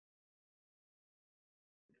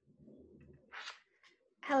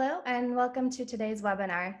Hello and welcome to today's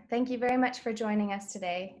webinar. Thank you very much for joining us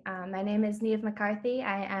today. My name is Neve McCarthy.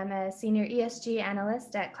 I am a senior ESG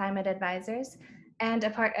analyst at Climate Advisors and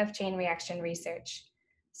a part of Chain Reaction Research.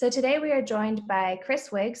 So today we are joined by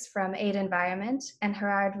Chris Wiggs from Aid Environment and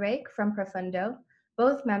Gerard Rake from Profundo,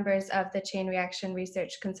 both members of the Chain Reaction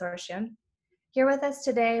Research Consortium. Here with us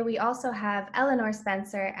today, we also have Eleanor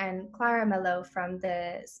Spencer and Clara Mello from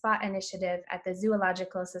the SPOTT initiative at the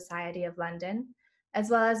Zoological Society of London, as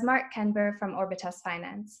well as Mark Kenber from Orbitas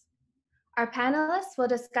Finance. Our panelists will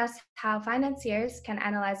discuss how financiers can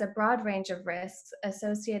analyze a broad range of risks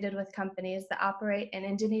associated with companies that operate in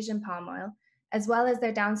Indonesian palm oil, as well as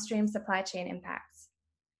their downstream supply chain impacts.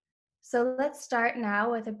 So let's start now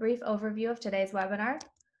with a brief overview of today's webinar.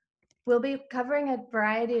 We'll be covering a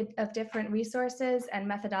variety of different resources and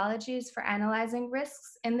methodologies for analyzing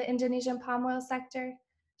risks in the Indonesian palm oil sector.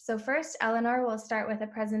 So first, Eleanor will start with a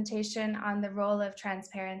presentation on the role of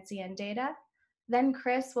transparency and data. Then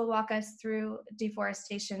Chris will walk us through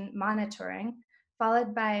deforestation monitoring,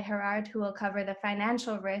 followed by Gerard, who will cover the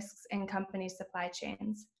financial risks in company supply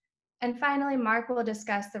chains. And finally, Mark will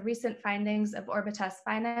discuss the recent findings of Orbitas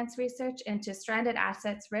Finance research into stranded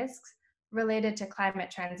assets risks related to climate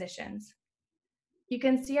transitions. You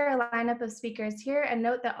can see our lineup of speakers here and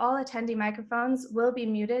note that all attendee microphones will be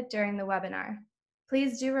muted during the webinar.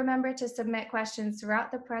 Please do remember to submit questions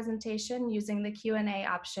throughout the presentation using the Q&A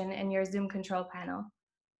option in your Zoom control panel.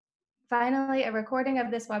 Finally, a recording of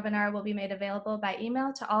this webinar will be made available by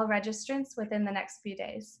email to all registrants within the next few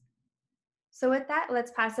days. So with that,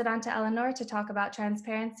 let's pass it on to Eleanor to talk about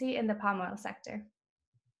transparency in the palm oil sector.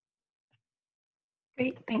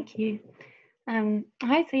 Great, thank you.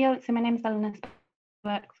 Hi, so my name is Eleanor.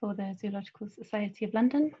 I work for the Zoological Society of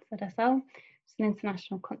London, ZSL. It's an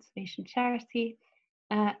international conservation charity.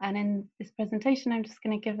 And in this presentation, I'm just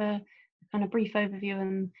going to give a kind of brief overview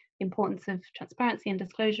on the importance of transparency and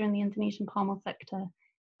disclosure in the Indonesian palm oil sector,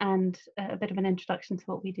 and a bit of an introduction to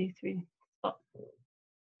what we do through SPOTT.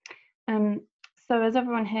 So as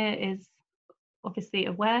everyone here is obviously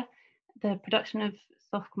aware, the production of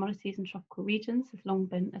soft commodities in tropical regions has long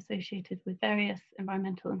been associated with various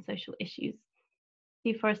environmental and social issues.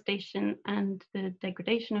 Deforestation and the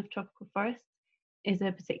degradation of tropical forests is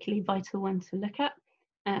a particularly vital one to look at,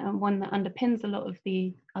 and one that underpins a lot of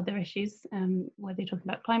the other issues, whether you're talking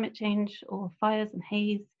about climate change or fires and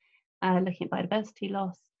haze, looking at biodiversity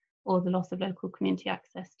loss, or the loss of local community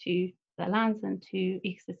access to their lands and to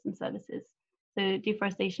ecosystem services. So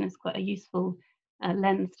deforestation is quite a useful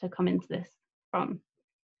lens to come into this from.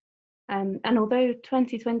 And although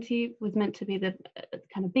 2020 was meant to be the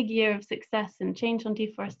kind of big year of success and change on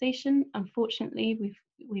deforestation, unfortunately,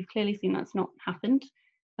 we've clearly seen that's not happened.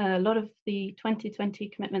 A lot of the 2020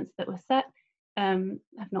 commitments that were set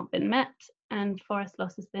have not been met, and forest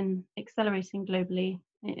loss has been accelerating globally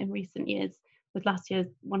in recent years, with last year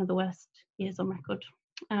one of the worst years on record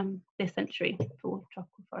this century for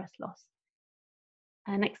tropical forest loss.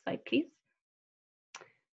 Next slide, please.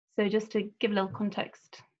 So just to give a little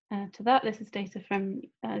context to that, this is data from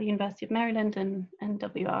the University of Maryland and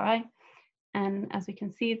WRI. And as we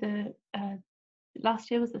can see, the last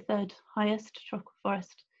year was the third highest tropical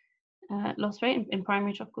forest loss rate in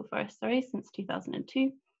primary tropical forest, since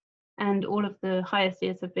 2002. And all of the highest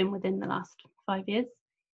years have been within the last 5 years.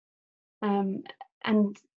 And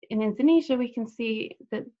in Indonesia, we can see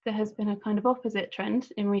that there has been a kind of opposite trend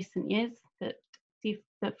in recent years,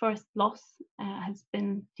 that forest loss has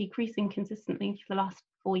been decreasing consistently for the last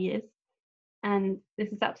 4 years. And this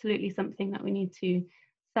is absolutely something that we need to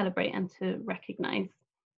celebrate and to recognise.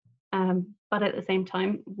 But at the same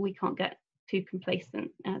time, we can't get too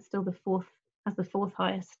complacent. It's still the fourth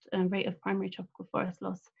highest rate of primary tropical forest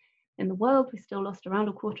loss in the world. We still lost around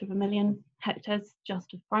 250,000 hectares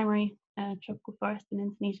just of primary tropical forest in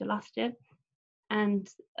Indonesia last year. And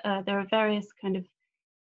there are various kind of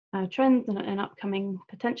trends and upcoming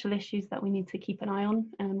potential issues that we need to keep an eye on,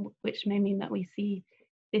 which may mean that we see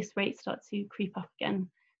this rate start to creep up again.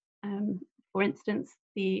 For instance,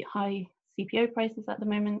 the high CPO prices at the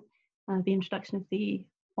moment, the introduction of the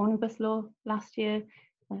omnibus law last year,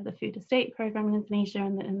 the food estate program in Indonesia,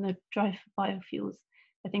 and the drive for biofuels,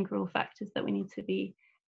 I think are all factors that we need to be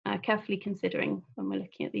carefully considering when we're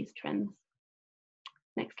looking at these trends.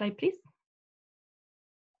 Next slide, please.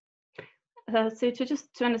 So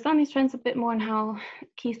to understand these trends a bit more and how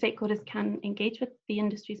key stakeholders can engage with the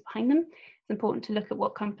industries behind them, it's important to look at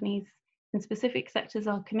what companies in specific sectors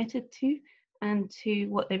are committed to and to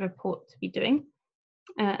what they report to be doing.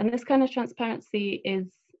 And this kind of transparency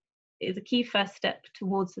is a key first step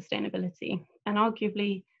towards sustainability. And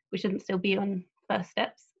arguably, we shouldn't still be on first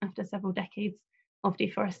steps after several decades of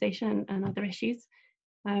deforestation and other issues.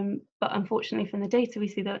 But unfortunately from the data, we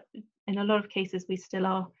see that in a lot of cases, we still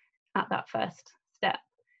are at that first step.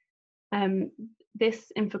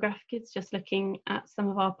 This infographic is just looking at some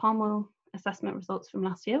of our palm oil assessment results from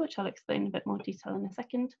last year, which I'll explain in a bit more detail in a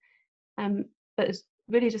second. But it's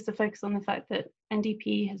really just to focus on the fact that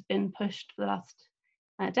NDP has been pushed for the last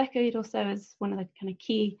decade or so as one of the kind of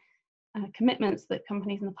key commitments that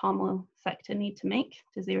companies in the palm oil sector need to make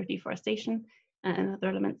to zero deforestation and other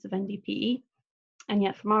elements of NDPE. And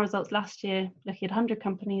yet from our results last year, looking at 100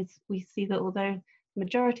 companies, we see that although the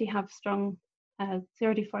majority have strong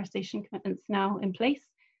zero deforestation commitments now in place,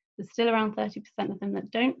 there's still around 30% of them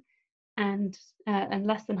that don't, and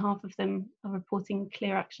less than half of them are reporting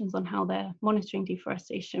clear actions on how they're monitoring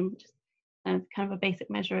deforestation, which is kind of a basic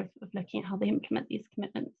measure of looking at how they implement these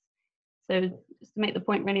commitments. So just to make the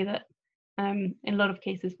point really that in a lot of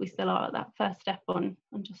cases we still are at that first step on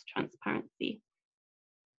just transparency.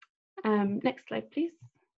 Next slide, please.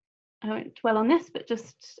 I won't dwell on this, but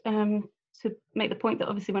just to make the point that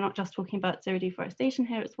obviously we're not just talking about zero deforestation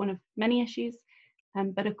here, it's one of many issues,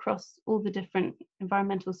 but across all the different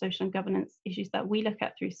environmental, social and governance issues that we look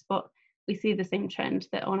at through SPOTT, we see the same trend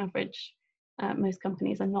that on average, most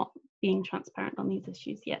companies are not being transparent on these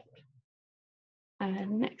issues yet.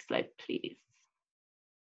 Next slide, please.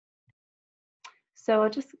 So I'll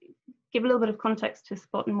just give a little bit of context to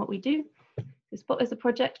SPOTT and what we do. So SPOTT is a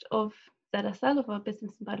project of ZSL, of our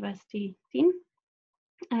business and biodiversity team.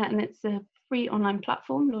 And it's a free online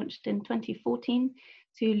platform launched in 2014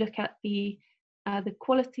 to look at the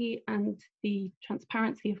quality and the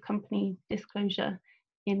transparency of company disclosure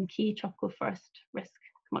in key tropical forest risk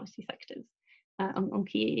commodity sectors on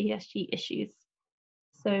key ESG issues.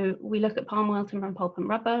 So we look at palm oil, timber and pulp and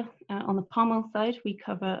rubber. On the palm oil side, we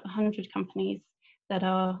cover 100 companies that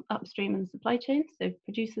are upstream in the supply chain, so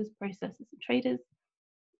producers, processors and traders.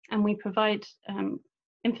 And we provide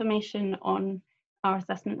information on our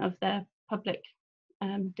assessment of their public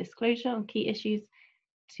disclosure on key issues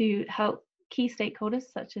to help key stakeholders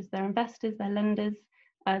such as their investors, their lenders,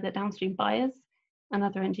 their downstream buyers and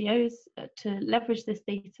other NGOs to leverage this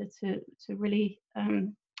data to really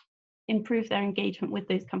improve their engagement with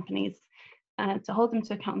those companies, to hold them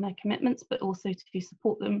to account on their commitments, but also to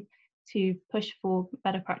support them to push for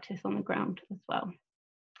better practice on the ground as well.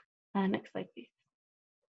 Next slide, please.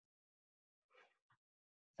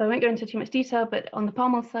 So I won't go into too much detail, but on the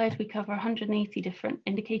palm oil side, we cover 180 different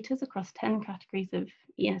indicators across 10 categories of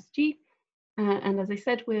ESG. And as I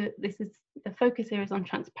said, the focus here is on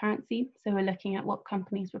transparency. So we're looking at what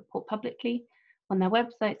companies report publicly on their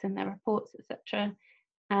websites and their reports, etc.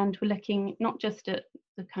 And we're looking not just at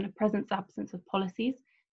the kind of presence, absence of policies,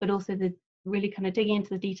 but also the really kind of digging into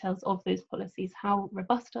the details of those policies. How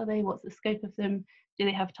robust are they? What's the scope of them? Do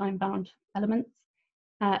they have time-bound elements?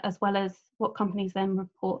 As well as what companies then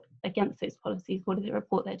report against those policies. What do they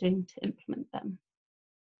report they're doing to implement them?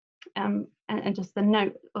 And just the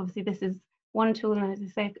note, obviously this is one tool, and as I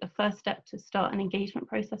say, a first step to start an engagement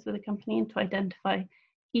process with a company and to identify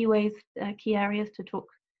key ways, key areas to talk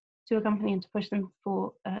to a company and to push them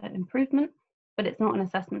for improvement, but it's not an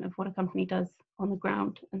assessment of what a company does on the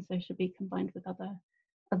ground, and so should be combined with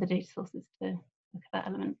other data sources to look at that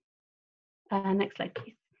element. Next slide,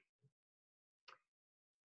 please.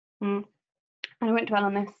 And I won't dwell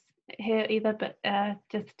on this here either, but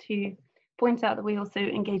just to point out that we also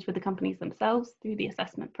engage with the companies themselves through the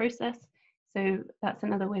assessment process. So that's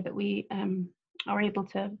another way that we are able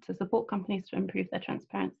to support companies to improve their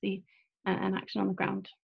transparency and action on the ground.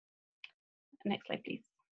 Next slide, please.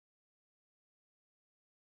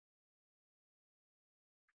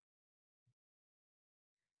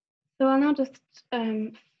 So I'll now just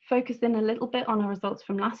focus in a little bit on our results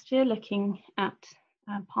from last year, looking at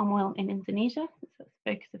palm oil in Indonesia. That's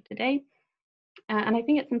the focus of today. And I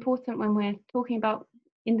think it's important when we're talking about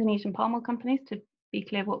Indonesian palm oil companies to be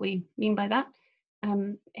clear what we mean by that.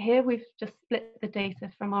 Here we've just split the data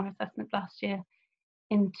from our assessment last year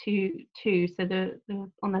into two. So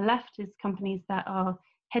on the left is companies that are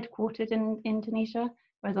headquartered in Indonesia,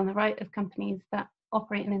 whereas on the right is companies that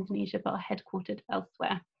operate in Indonesia but are headquartered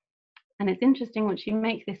elsewhere. And it's interesting, once you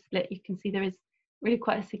make this split, you can see there is really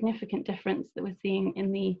quite a significant difference that we're seeing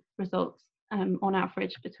in the results on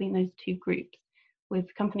average between those two groups,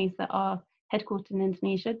 with companies that are headquartered in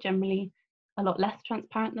Indonesia generally a lot less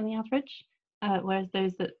transparent than the average, whereas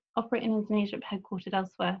those that operate in Indonesia but headquartered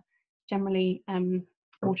elsewhere generally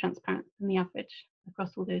more transparent than the average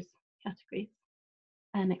across all those categories.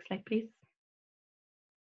 Next slide, please.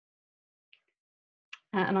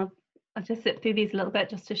 And I'll just zip through these a little bit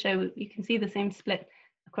just to show you can see the same split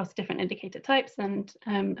across different indicator types and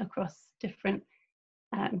across different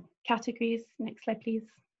categories. Next slide, please.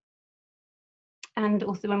 And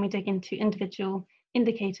also when we dig into individual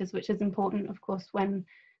indicators, which is important, of course, when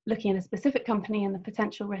looking at a specific company and the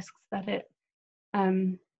potential risks that it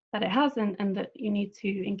has and that you need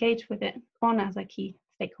to engage with it on as a key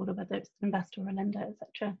stakeholder, whether it's an investor or a lender,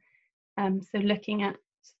 etc. So looking at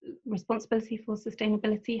responsibility for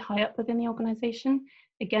sustainability high up within the organization,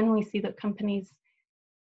 again, we see that companies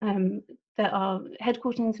that are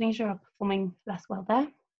headquartered in Indonesia are performing less well there.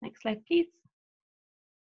 Next slide, please.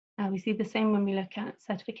 We see the same when we look at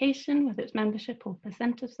certification, whether it's membership or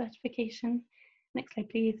percent of certification. Next slide,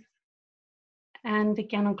 please. And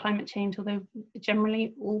again, on climate change, although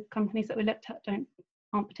generally all companies that we looked at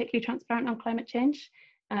aren't particularly transparent on climate change,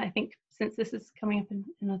 I think since this is coming up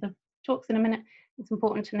in other talks in a minute, it's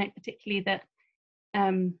important to note particularly that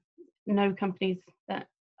no companies that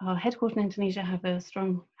are headquartered in Indonesia have a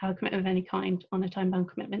commitment of any kind on a time-bound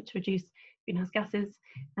commitment to reduce greenhouse gases,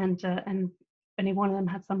 and only one of them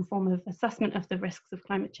had some form of assessment of the risks of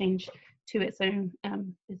climate change to its own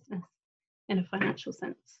business in a financial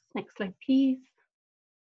sense. Next slide, please.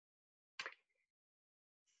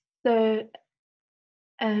 So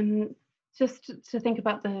just to think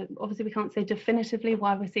about obviously we can't say definitively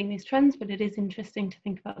why we're seeing these trends, but it is interesting to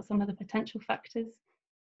think about some of the potential factors.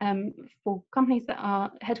 For companies that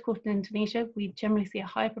are headquartered in Indonesia, we generally see a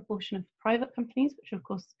higher proportion of private companies, which are of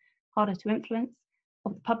course harder to influence.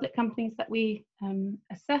 Of the public companies that we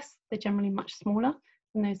assess, they're generally much smaller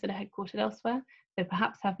than those that are headquartered elsewhere. They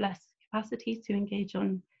perhaps have less capacity to engage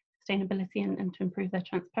on sustainability and to improve their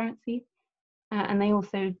transparency. And they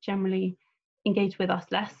also generally engage with us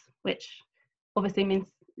less, which obviously means,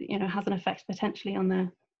 has an effect potentially on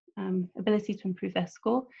their ability to improve their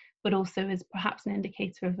score, but also is perhaps an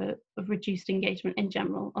indicator of reduced engagement in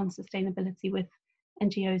general on sustainability with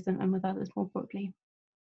NGOs and with others more broadly.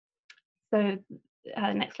 So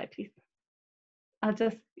next slide, please. I'll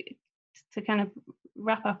just, to kind of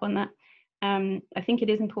wrap up on that, I think it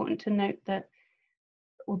is important to note that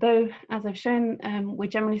although, as I've shown, we're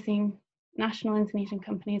generally seeing national Indonesian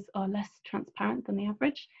companies are less transparent than the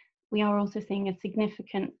average, we are also seeing a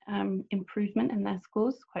significant improvement in their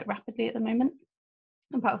scores quite rapidly at the moment.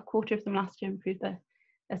 About a quarter of them last year improved their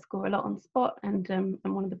score a lot on SPOTT, and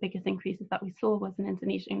one of the biggest increases that we saw was an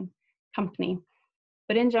Indonesian company.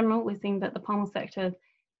 But in general, we're seeing that the palm oil sector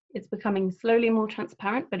is becoming slowly more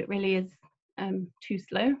transparent, but it really is too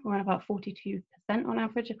slow. We're at about 42% on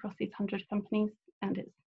average across these 100 companies, and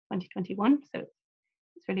it's 2021, so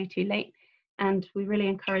it's really too late. And we really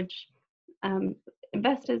encourage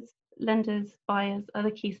investors, lenders, buyers,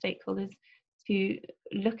 other key stakeholders to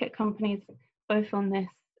look at companies both on this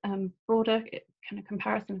broader kind of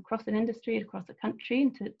comparison across an industry, across a country,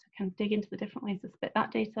 and to kind of dig into the different ways to split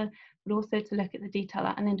that data, but also to look at the detail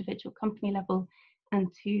at an individual company level and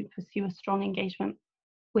to pursue a strong engagement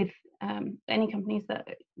with any companies that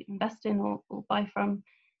you invest in or buy from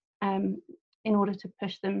in order to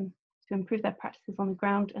push them to improve their practices on the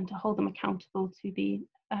ground and to hold them accountable to the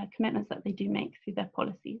commitments that they do make through their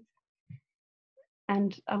policies.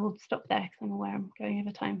 And I will stop there because I'm aware I'm going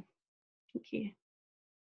over time. Thank you.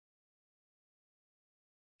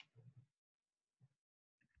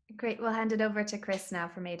 Great, we'll hand it over to Chris now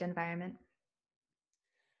from Aid Environment.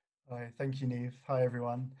 Hi, thank you, Neve. Hi,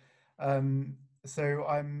 everyone. So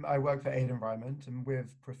I work for Aid Environment, and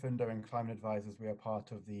with Profundo and Climate Advisors, we are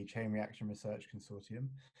part of the Chain Reaction Research Consortium.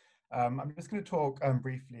 I'm just going to talk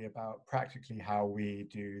briefly about practically how we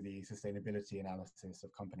do the sustainability analysis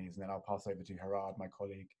of companies, and then I'll pass over to Harad, my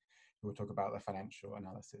colleague, who will talk about the financial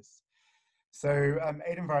analysis. So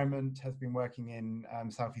Aid Environment has been working in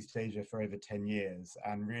Southeast Asia for over 10 years,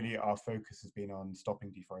 and really our focus has been on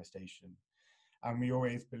stopping deforestation. And we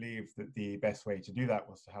always believed that the best way to do that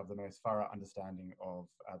was to have the most thorough understanding of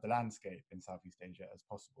the landscape in Southeast Asia as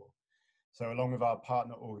possible. So along with our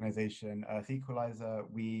partner organization, Earth Equalizer,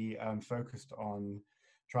 we focused on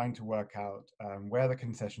trying to work out where the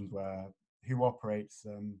concessions were, who operates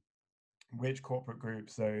them, which corporate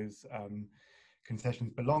groups those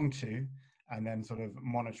concessions belong to, and then sort of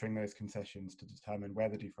monitoring those concessions to determine where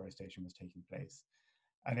the deforestation was taking place.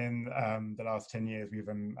 And in the last 10 years, we've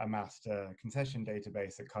amassed a concession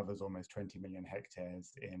database that covers almost 20 million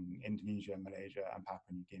hectares in Indonesia, Malaysia, and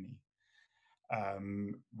Papua New Guinea.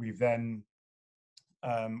 We've then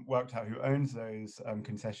worked out who owns those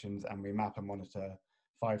concessions, and we map and monitor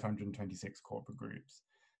 526 corporate groups.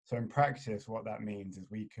 So in practice, what that means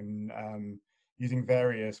is we can, using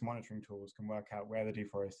various monitoring tools, can work out where the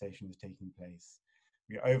deforestation is taking place.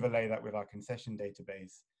 We overlay that with our concession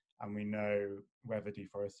database, and we know whether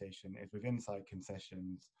deforestation is within inside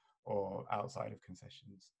concessions or outside of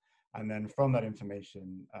concessions. And then from that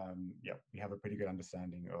information, yeah, we have a pretty good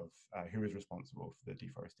understanding of who is responsible for the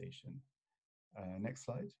deforestation. Next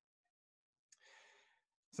slide.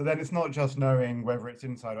 So then it's not just knowing whether it's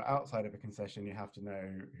inside or outside of a concession, you have to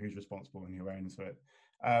know who's responsible and who owns it.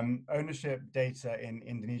 Ownership data in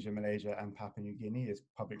Indonesia, Malaysia, and Papua New Guinea is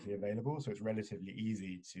publicly available, so it's relatively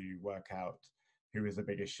easy to work out who is the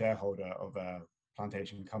biggest shareholder of a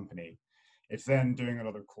plantation company. It's then doing a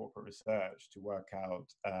lot of corporate research to work out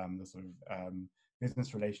the sort of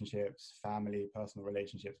business relationships, family, personal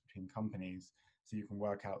relationships between companies, so you can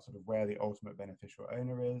work out sort of where the ultimate beneficial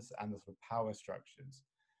owner is and the sort of power structures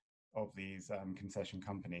of these concession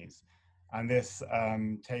companies. And this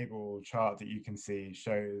table chart that you can see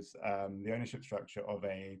shows the ownership structure of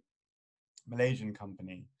a Malaysian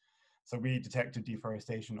company. So we detected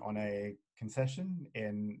deforestation on a concession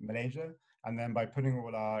in Malaysia, and then by putting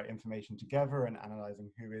all our information together and analyzing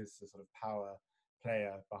who is the sort of power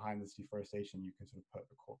player behind this deforestation, you can sort of put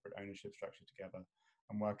the corporate ownership structure together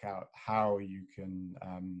and work out how you can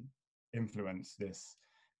influence this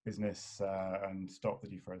business and stop the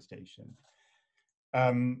deforestation.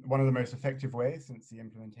 One of the most effective ways since the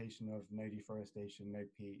implementation of no deforestation, no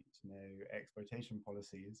peat, no exploitation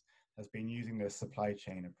policies has been using this supply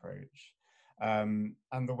chain approach. And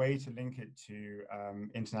the way to link it to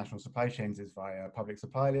international supply chains is via public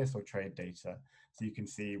supply lists or trade data. So you can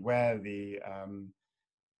see where the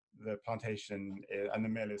plantation and the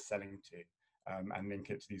mill is selling to and link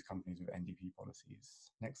it to these companies with NDP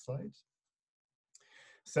policies. Next slide.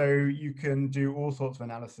 So you can do all sorts of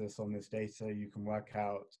analysis on this data. You can work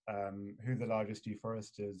out who the largest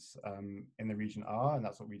deforesters in the region are, and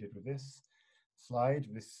that's what we did with this slide.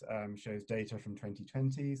 This shows data from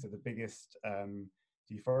 2020, so the biggest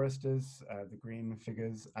deforesters, the green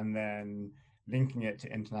figures, and then linking it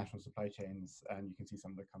to international supply chains, and you can see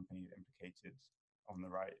some of the companies implicated on the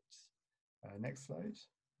right. Next slide.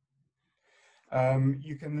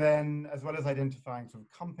 You can then, as well as identifying sort of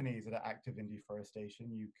companies that are active in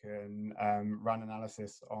deforestation, you can run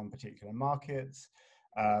analysis on particular markets,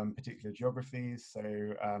 particular geographies.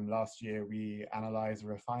 So last year we analyzed the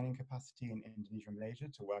refining capacity in Indonesia and Malaysia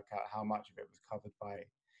to work out how much of it was covered by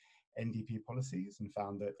NDP policies, and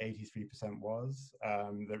found that 83% was,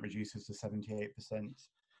 that reduces to 78%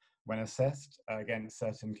 when assessed against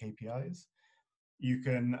certain KPIs. You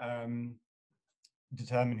can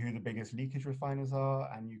determine who the biggest leakage refiners are,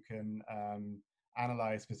 and you can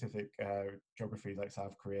analyze specific geographies like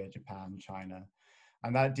South Korea, Japan, China.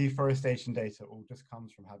 And that deforestation data all just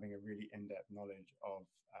comes from having a really in-depth knowledge of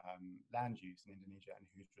land use in Indonesia and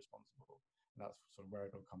who's responsible. And that's sort of where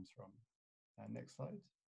it all comes from. Next slide.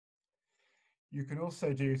 You can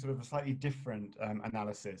also do sort of a slightly different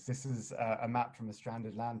analysis. This is a map from a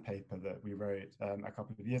stranded land paper that we wrote a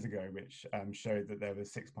couple of years ago, which showed that there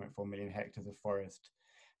was 6.4 million hectares of forest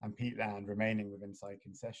and peatland remaining within site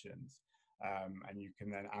concessions. And you can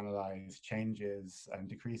then analyze changes and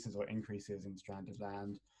decreases or increases in stranded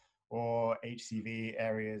land, or HCV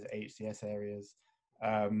areas, HCS areas.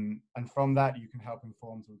 And from that, you can help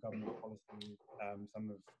inform some government policy, some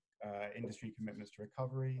of industry commitments to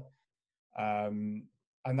recovery. And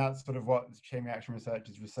that's sort of what chain reaction research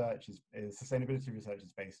is sustainability research is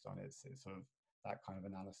based on. It's sort of that kind of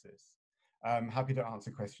analysis. I'm happy to answer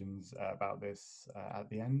questions about this at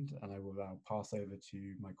the end, and I will now pass over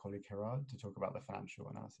to my colleague Gerard to talk about the financial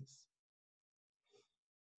analysis.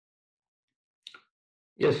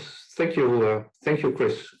 Yes, thank you,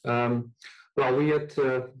 Chris. Well, we had,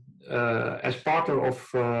 as partner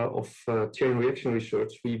of chain reaction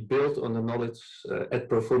research, we built on the knowledge at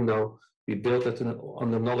Profundo. We built it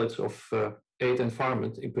on the knowledge of aid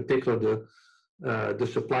environment, in particular the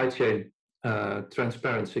supply chain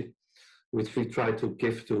transparency, which we try to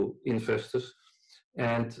give to investors.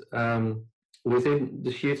 And within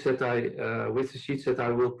the sheets that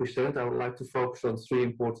I will present, I would like to focus on 3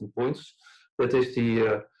 important points. That is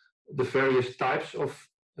the various types of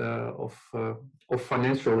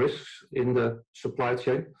financial risks in the supply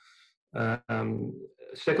chain.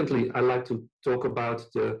 Secondly, I like to talk about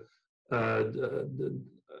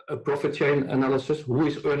a profit chain analysis. Who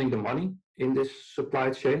is earning the money in this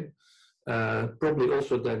supply chain? Probably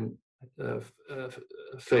also then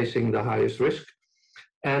facing the highest risk.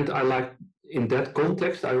 And I like, in that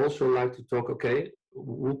context, I also like to talk, okay,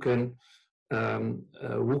 who can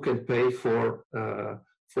pay for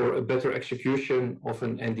a better execution of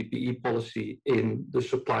an NDPE policy in the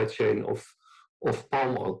supply chain of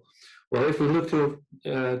palm oil. Well, if we look to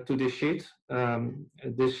this sheet,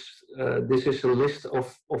 this is a list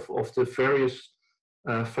of the various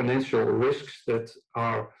financial risks that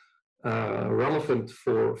are relevant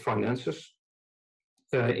for financiers.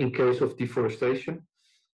 in case of deforestation.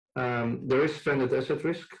 There is stranded asset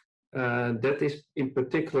risk. That is in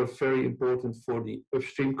particular very important for the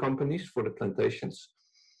upstream companies, for the plantations.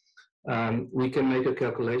 We can make a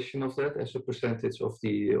calculation of that as a percentage of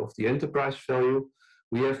the enterprise value.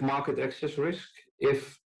 We have market access risk.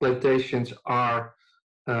 If plantations are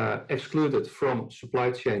excluded from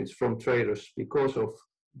supply chains, from traders because of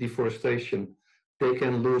deforestation, they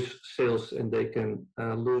can lose sales and they can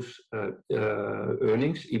lose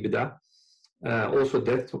earnings, EBITDA. Also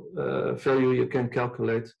that value you can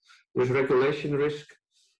calculate. There's regulation risk.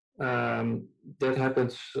 That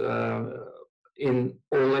happens in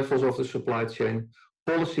all levels of the supply chain.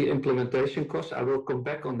 Policy implementation costs, I will come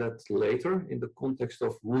back on that later in the context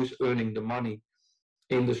of who is earning the money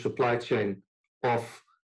in the supply chain of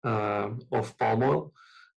palm oil.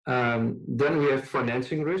 Then we have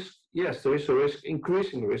financing risk. Yes, there is a risk,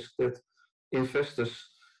 increasing risk, that investors,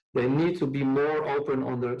 they need to be more open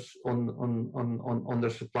on their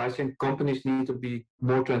supply chain. Companies need to be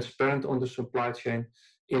more transparent on the supply chain.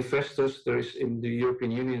 Investors, there is in the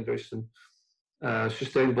European Union, there is a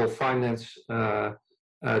sustainable finance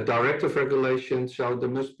directive regulation, so there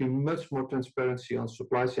must be much more transparency on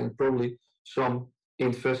supply chain. Probably some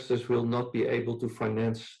investors will not be able to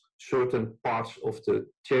finance certain parts of the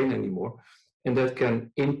chain anymore, and that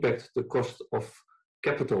can impact the cost of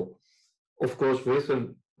capital. Of course, with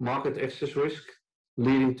a market access risk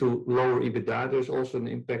leading to lower EBITDA, there's also an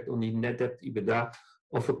impact on the net debt EBITDA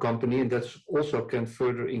of a company, and that also can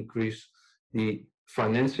further increase the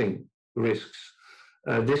financing risks.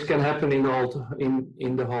 This can happen in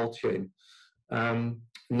the whole chain.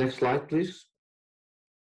 Next slide, please.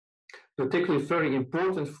 Particularly very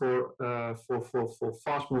important for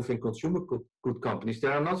fast-moving consumer good companies. They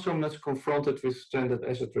are not so much confronted with stranded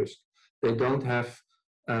asset risk. They don't have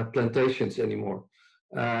plantations anymore.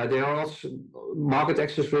 They are also, market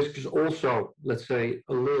access risk is also, let's say,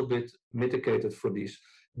 a little bit mitigated for these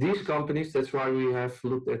companies. That's why we have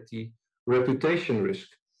looked at the reputation risk,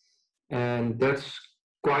 and that's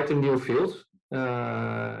quite a new field.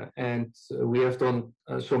 And we have done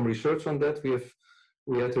some research on that.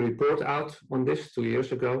 We had a report out on this 2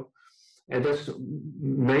 years ago, and that's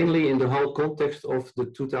mainly in the whole context of the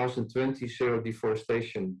 2020 zero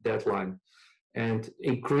deforestation deadline. And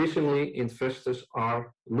increasingly, investors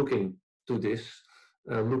are looking to this,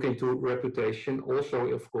 looking to reputation, also,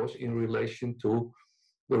 of course, in relation to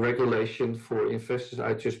the regulation for investors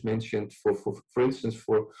I just mentioned, for instance,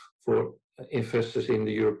 for investors in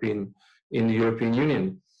the European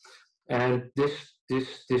Union. And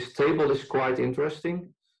this table is quite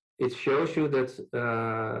interesting. It shows you that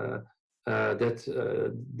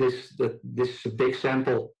this big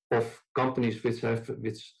sample of companies which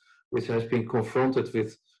has been confronted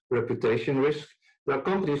with reputation risk. There are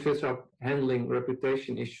companies which are handling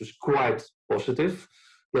reputation issues quite positive.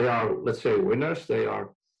 They are, let's say, winners. They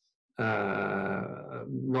are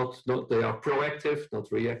they are proactive, not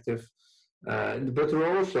reactive. But there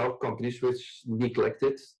are also companies which neglect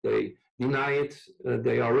it. They deny it.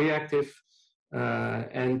 They are reactive,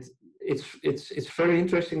 and it's very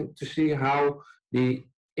interesting to see how the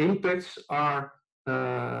impacts are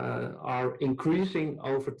increasing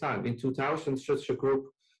over time. In 2000, such a group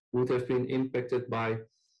would have been impacted by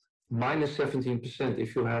 -17%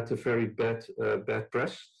 if you had a very bad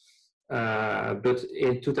press. But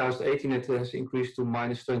in 2018, it has increased to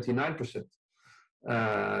 -29%.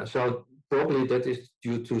 So probably that is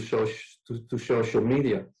due to social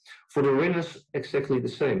media. For the winners, exactly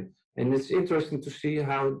the same. And it's interesting to see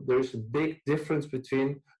how there's a big difference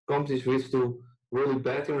between companies which do really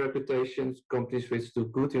bad in reputation, companies which do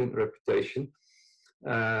good in reputation.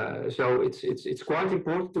 So it's quite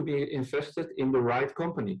important to be invested in the right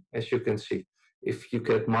company, as you can see. If you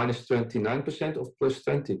get -29% or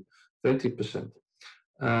 +20%.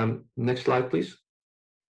 Next slide, please.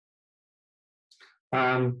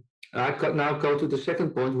 I now go to the second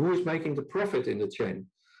point. Who is making the profit in the chain?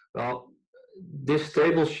 Well, this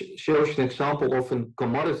table shows an example of a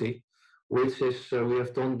commodity, which is, we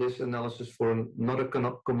have done this analysis for another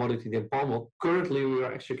commodity than palm oil. Currently, we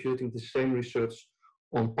are executing the same research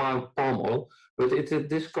on palm oil, but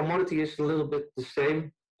this commodity is a little bit the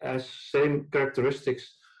same characteristics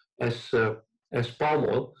as palm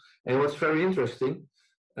oil. And what's very interesting,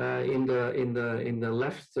 in the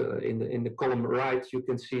left, in the column right, you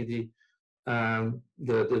can see the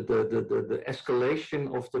escalation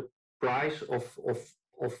of the price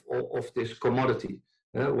of this commodity.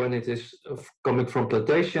 When it is coming from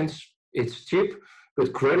plantations, it's cheap,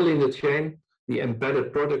 but gradually in the chain, the embedded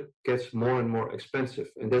product gets more and more expensive.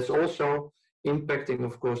 And that's also impacting,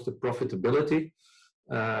 of course, the profitability.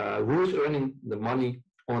 who is earning the money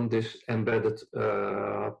on this embedded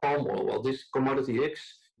palm oil? Well, this commodity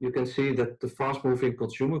X, you can see that the fast-moving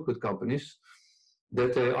consumer good companies,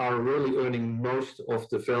 that they are really earning most of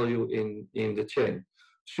the value in the chain.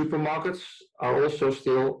 Supermarkets are also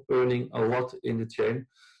still earning a lot in the chain,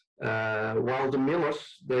 while the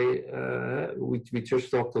millers, we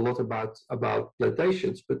just talked a lot about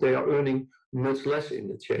plantations, but they are earning much less in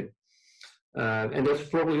the chain. And that's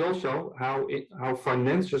probably also how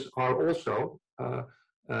financiers are also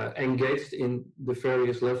engaged in the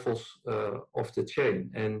various levels of the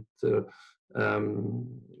chain. And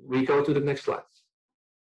we go to the next slide.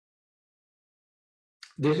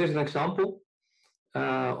 This is an example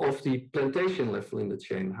of the plantation level in the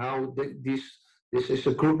chain. How this is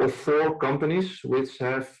a group of 4 companies which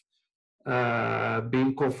have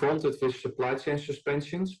been confronted with supply chain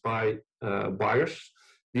suspensions by buyers.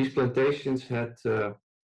 These plantations had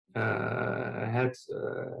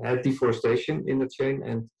deforestation in the chain,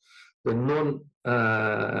 and the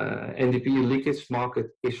non-NDP leakage market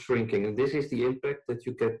is shrinking. And this is the impact, that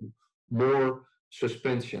you get more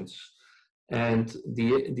suspensions. And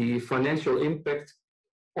the financial impact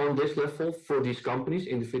on this level for these companies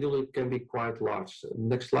individually can be quite large.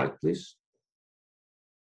 Next slide, please.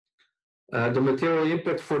 The material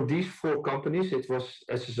impact for these 4 companies, it was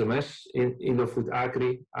SSMS, Indofood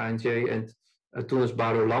Agri, ANJ, and Tunas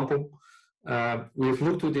Baru Lampung. We've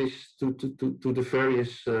looked to the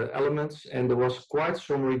various elements, and there was quite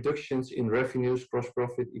some reductions in revenues, gross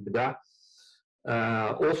profit, EBITDA.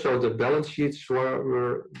 Also, the balance sheets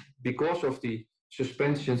were because of the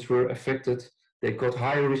suspensions were affected. They got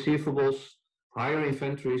higher receivables, higher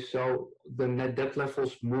inventories, so the net debt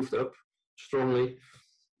levels moved up strongly,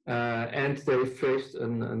 and they faced a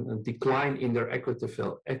decline in their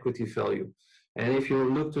equity value. And if you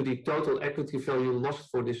look to the total equity value lost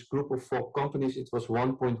for this group of 4 companies, it was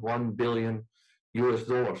 $1.1 billion,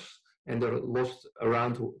 and they lost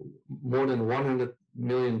around more than $100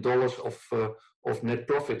 million of net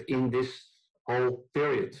profit in this whole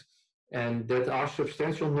period. And that are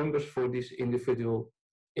substantial numbers for these individual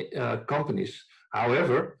companies.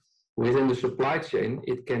 However, within the supply chain,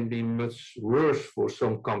 it can be much worse for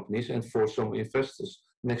some companies and for some investors.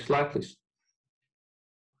 Next slide, please.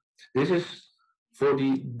 This is for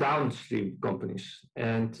the downstream companies.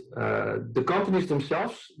 And the companies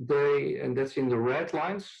themselves, and that's in the red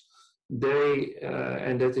lines,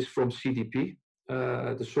 and that is from CDP.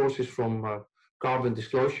 The source is from Carbon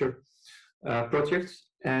Disclosure Project.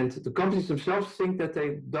 And the companies themselves think that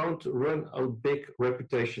they don't run a big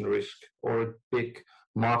reputation risk or a big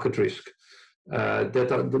market risk.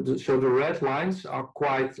 So the red lines are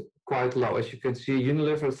quite low. As you can see,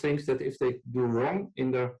 Unilever thinks that if they do wrong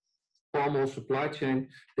in the palm oil supply chain,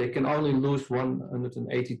 they can only lose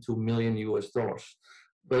 $182 million.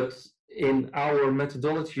 But in our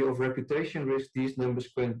methodology of reputation risk, these numbers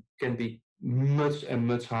can be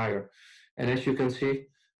much higher. And as you can see,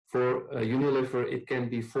 for Unilever, it can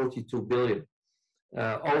be 42 billion.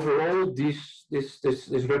 Overall, this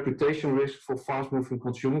reputation risk for fast-moving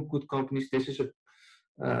consumer good companies, this is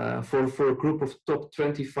for a group of top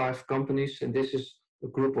 25 companies, and this is a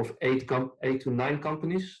group of 8 to 9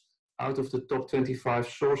 companies out of the top 25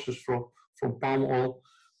 sources from palm oil.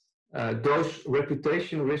 Those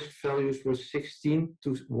reputation risk values were 16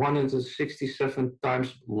 to 167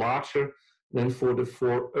 times larger than for the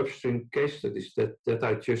 4 upstream case studies that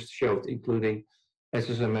I just showed, including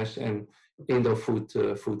SSMS and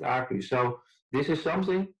Indofood Agri. So this is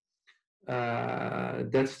something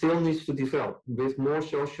that still needs to develop with more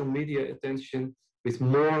social media attention, with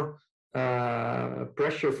more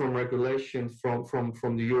pressure from regulation from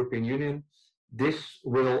the European Union. This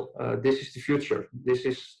is the future. This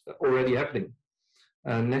is already happening.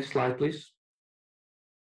 Next slide, please.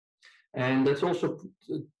 And that's also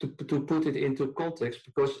to put it into context,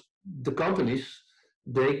 because the companies,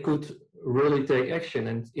 they could really take action,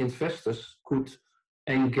 and investors could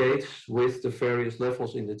engage with the various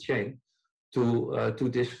levels in the chain to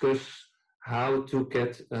discuss how to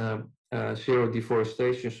get zero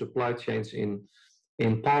deforestation supply chains in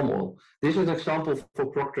palm oil. This is an example for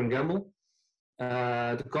Procter & Gamble.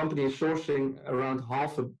 The company is sourcing around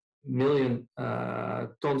 500,000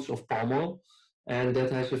 tons of palm oil, and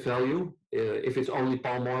that has a value if it's only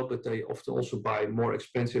palm oil, but they often also buy more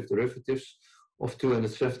expensive derivatives of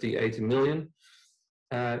 280 million.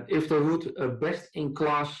 If they would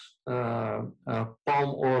best-in-class palm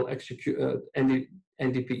oil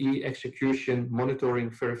NDPE execution, monitoring,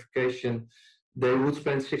 verification, they would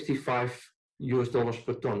spend $65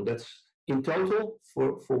 per ton. That's in total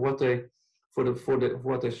for what they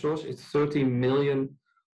source. It's $30 million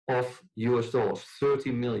of US dollars,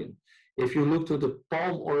 30 million. If you look to the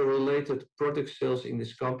palm oil related product sales in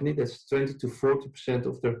this company, that's 20 to 40%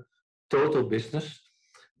 of their total business.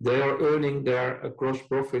 They are earning there a gross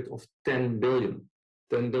profit of 10 billion.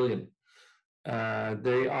 They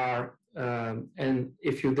are, and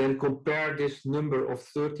if you then compare this number of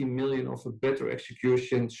 30 million of a better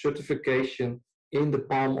execution certification in the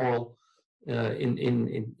palm oil, in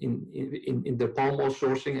the palm oil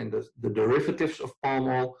sourcing and the derivatives of palm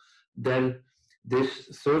oil, then this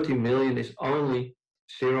 30 million is only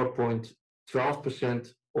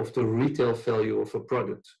 0.12% of the retail value of a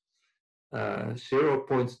product.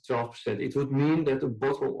 0.12%. It would mean that a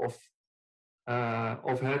bottle of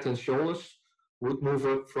Head and Shoulders would move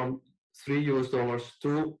up from $3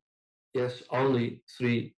 to, yes, only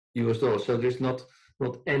 $3. So there's not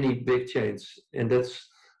any big change, and that's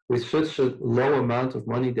with such a low amount of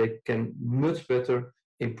money, they can much better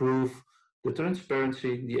improve the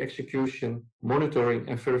transparency, the execution, monitoring,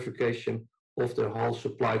 and verification of their whole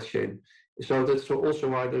supply chain. So that's also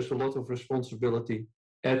why there's a lot of responsibility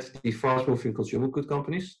at the fast-moving consumer good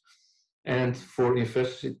companies. And for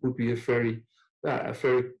investors, it would be a very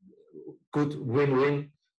good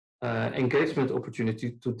win-win engagement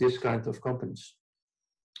opportunity to this kind of companies.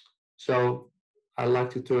 So I'd like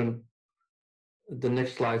to turn the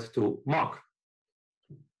next slide to Mark.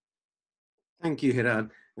 Thank you,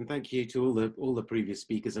 Gerard, and thank you to all the previous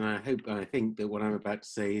speakers. And I think that what I'm about to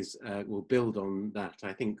say is will build on that.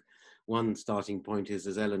 I think one starting point is,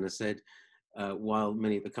 as Eleanor said, while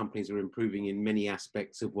many of the companies are improving in many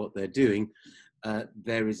aspects of what they're doing,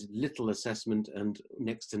 there is little assessment and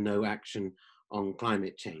next to no action on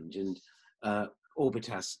climate change. And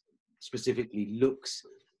Orbitas specifically looks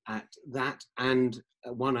at that, and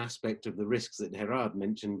one aspect of the risks that Gerard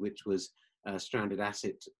mentioned, which was stranded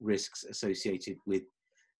asset risks associated with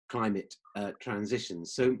climate transition.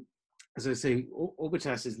 So, as I say,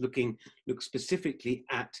 Orbitas is looks specifically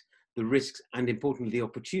at the risks and, importantly, the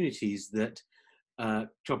opportunities that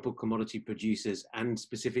tropical commodity producers and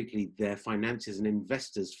specifically their financiers and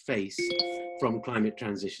investors face from climate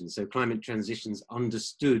transition. So climate transitions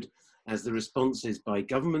understood as the responses by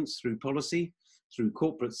governments through policy, through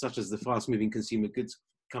corporates such as the fast-moving consumer goods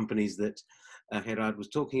companies that Gerard was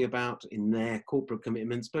talking about in their corporate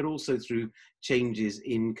commitments, but also through changes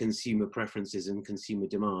in consumer preferences and consumer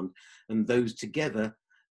demand. And those together,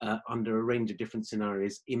 under a range of different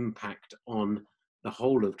scenarios, impact on the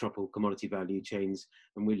whole of tropical commodity value chains.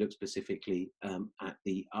 And we look specifically at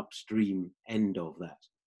the upstream end of that.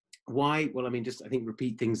 Why? Well, I mean, I think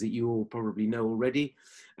repeat things that you all probably know already.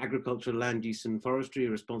 Agricultural, land use and forestry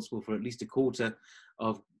are responsible for at least a quarter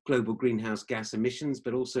of global greenhouse gas emissions,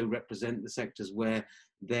 but also represent the sectors where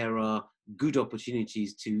there are good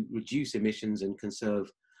opportunities to reduce emissions and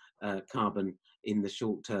conserve carbon in the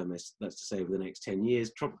short term, that's to say over the next 10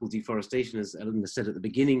 years. Tropical deforestation, as Eleanor said at the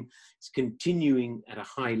beginning, is continuing at a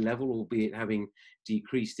high level, albeit having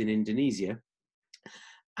decreased in Indonesia.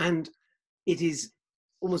 And it is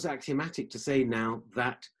almost axiomatic to say now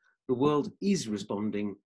that the world is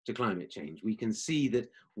responding to climate change. We can see that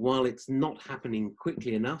while it's not happening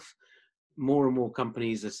quickly enough, more and more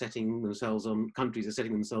countries are setting themselves on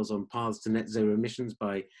paths to net zero emissions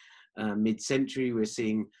by mid-century. We're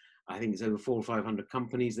seeing, I think it's over 400 or 500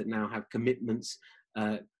 companies that now have commitments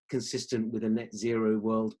consistent with a net zero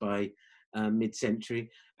world by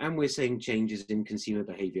mid-century. And we're seeing changes in consumer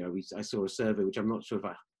behavior. I saw a survey, which I'm not sure if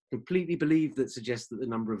I completely believe, that suggests that the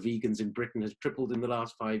number of vegans in Britain has tripled in the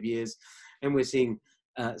last 5 years. And we're seeing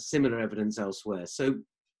similar evidence elsewhere. So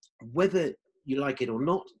whether you like it or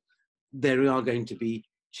not, there are going to be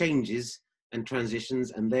changes and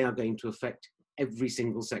transitions, and they are going to affect every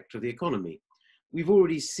single sector of the economy. We've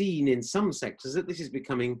already seen in some sectors that this is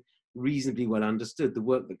becoming reasonably well understood. The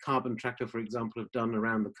work that Carbon Tracker, for example, have done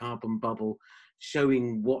around the carbon bubble,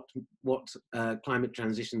 showing what climate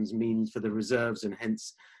transitions mean for the reserves and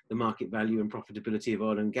hence the market value and profitability of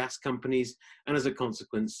oil and gas companies. And as a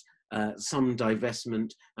consequence, some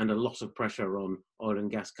divestment and a lot of pressure on oil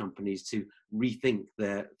and gas companies to rethink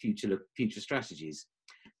their future strategies.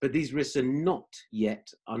 But these risks are not yet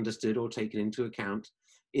understood or taken into account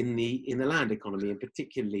in the land economy, and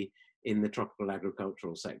particularly in the tropical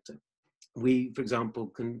agricultural sector. We, for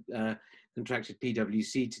example, contracted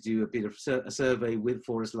PwC to do a bit of a survey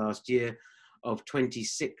for us last year of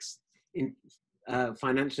 26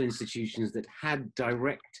 financial institutions that had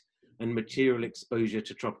direct and material exposure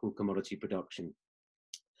to tropical commodity production.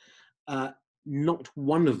 Not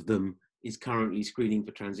one of them is currently screening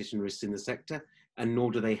for transition risks in the sector, and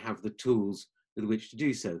nor do they have the tools with which to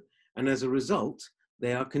do so. And as a result,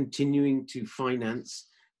 they are continuing to finance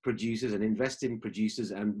producers and invest in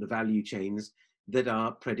producers and the value chains that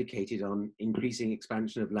are predicated on increasing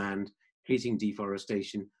expansion of land, increasing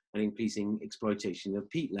deforestation, and increasing exploitation of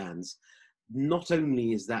peatlands. Not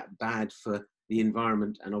only is that bad for the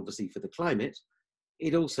environment and obviously for the climate,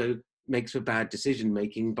 it also makes for bad decision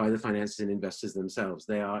making by the financiers and investors themselves.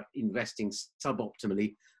 They are investing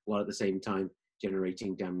suboptimally while at the same time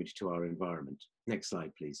generating damage to our environment. Next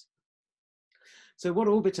slide, please. So what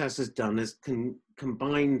Orbitas has done is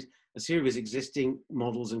combined a series of existing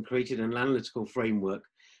models and created an analytical framework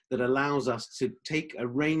that allows us to take a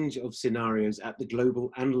range of scenarios at the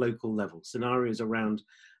global and local level, scenarios around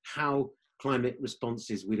how climate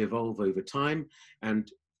responses would evolve over time. And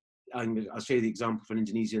I'll show you the example for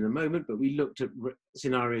Indonesia in a moment, but we looked at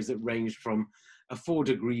scenarios that ranged from a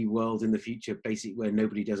 4-degree world in the future, basically where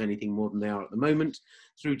nobody does anything more than they are at the moment,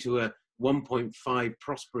 through to a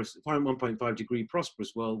 1.5 degree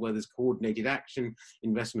prosperous world where there's coordinated action,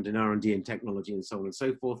 investment in R&D and technology and so on and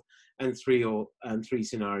so forth, and three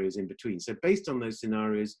scenarios in between. So based on those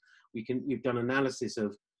scenarios, we've done analysis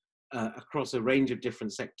of across a range of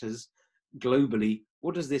different sectors globally.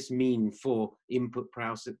 What does this mean for input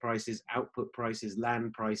prices, output prices,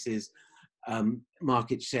 land prices,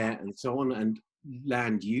 market share, and so on, and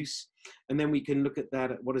land use? And then we can look at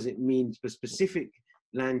that. What does it mean for specific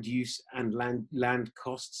land use and land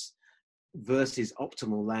costs versus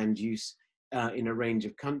optimal land use in a range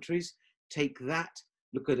of countries? Take that,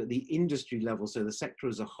 look at the industry level, so the sector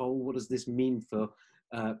as a whole. What does this mean for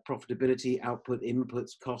profitability, output,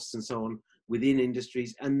 inputs, costs, and so on within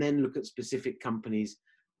industries? And then look at specific companies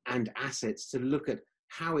and assets to look at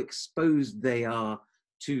how exposed they are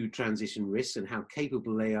to transition risks and how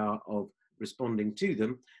capable they are of responding to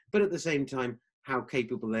them, but at the same time, how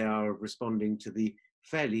capable they are of responding to the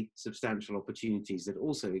fairly substantial opportunities that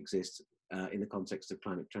also exist in the context of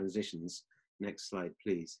climate transitions. Next slide,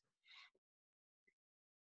 please.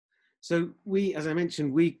 So as I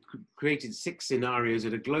mentioned, we created 6 scenarios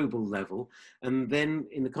at a global level, and then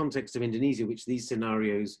in the context of Indonesia, which these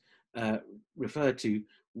scenarios refer to,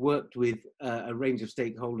 worked with a range of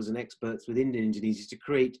stakeholders and experts within Indonesia to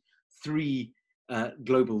create 3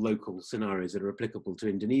 global local scenarios that are applicable to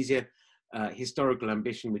Indonesia. Historical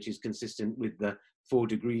ambition, which is consistent with the 4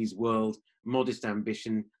 degrees world. Modest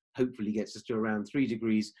ambition hopefully gets us to around 3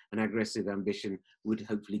 degrees, and aggressive ambition would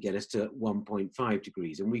hopefully get us to 1.5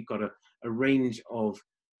 degrees. And we've got a range of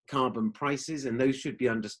carbon prices, and those should be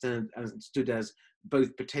understood as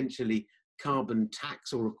both potentially carbon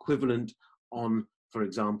tax or equivalent on, for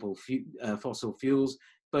example, fossil fuels,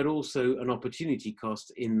 but also an opportunity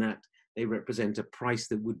cost in that they represent a price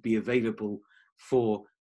that would be available for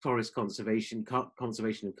forest conservation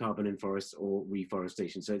of carbon in forests, or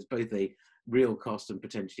reforestation. So it's both a real cost and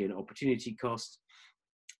potentially an opportunity cost.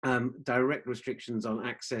 Direct restrictions on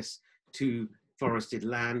access to forested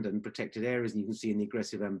land and protected areas. And you can see in the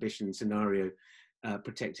aggressive ambition scenario,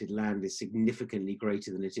 protected land is significantly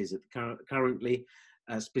greater than it is currently.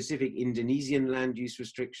 Specific Indonesian land use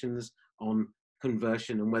restrictions on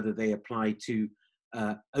conversion and whether they apply to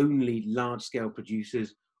only large-scale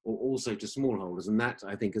producers or also to smallholders. And that,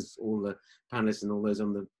 I think, as all the panelists and all those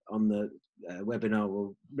on the webinar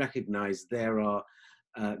will recognize, there are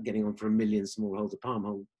getting on for 1 million smallholder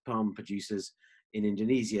palm producers in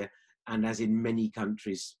Indonesia. And as in many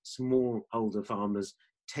countries, smallholder farmers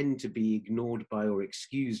tend to be ignored by or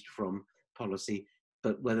excused from policy,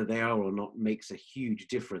 but whether they are or not makes a huge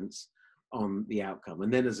difference on the outcome.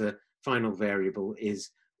 And then as a final variable is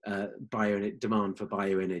demand for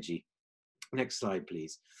bioenergy. Next slide,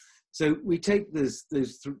 please. So we take those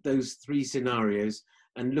 3 scenarios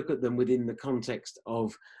and look at them within the context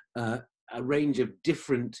of a range of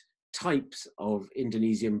different types of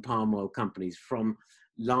Indonesian palm oil companies, from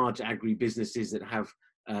large agri-businesses that have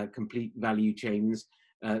complete value chains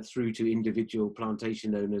through to individual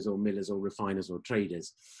plantation owners or millers or refiners or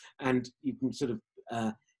traders. And you can sort of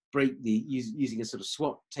using a sort of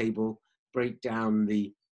SWOT table, break down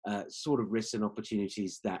the sort of risks and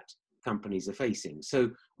opportunities that companies are facing. So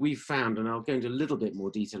we've found, and I'll go into a little bit more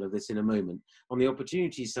detail of this in a moment, on the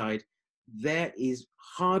opportunity side, there is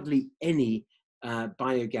hardly any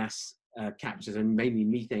biogas capture, and mainly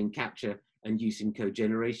methane capture and use in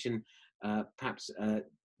cogeneration. Perhaps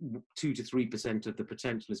 2 to 3% of the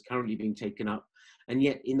potential is currently being taken up. And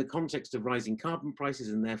yet in the context of rising carbon prices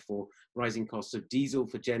and therefore rising costs of diesel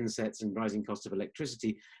for gensets and rising cost of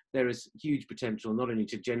electricity, there is huge potential not only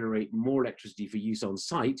to generate more electricity for use on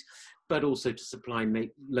site, but also to supply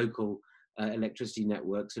local electricity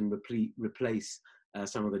networks and replace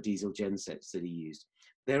some of the diesel gensets that are used.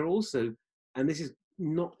 There are also, and this is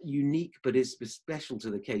not unique, but is special to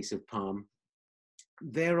the case of palm,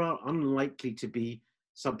 there are unlikely to be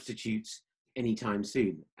substitutes anytime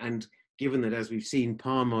soon. And given that, as we've seen,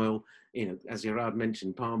 palm oil, as Gerard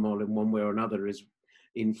mentioned, palm oil in one way or another is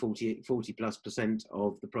in 40+%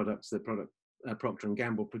 of the products that Procter &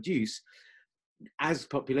 Gamble produce. As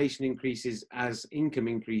population increases, as income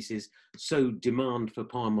increases, so demand for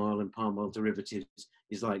palm oil and palm oil derivatives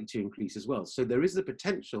is likely to increase as well. So there is the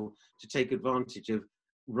potential to take advantage of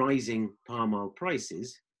rising palm oil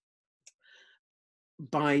prices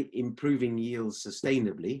by improving yields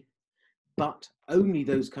sustainably, but only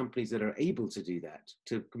those companies that are able to do that,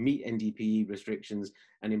 to meet NDPE restrictions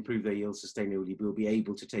and improve their yields sustainably, will be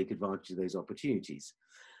able to take advantage of those opportunities.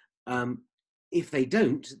 If they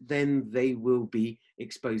don't, then they will be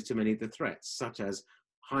exposed to many of the threats, such as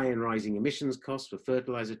high and rising emissions costs for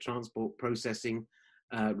fertilizer, transport, processing,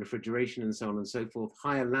 refrigeration, and so on and so forth,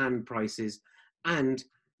 higher land prices, and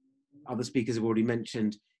other speakers have already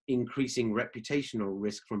mentioned increasing reputational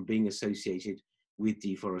risk from being associated with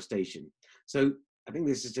deforestation. So I think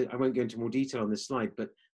this is, I won't go into more detail on this slide, but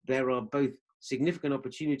there are both significant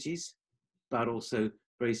opportunities, but also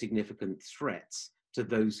very significant threats to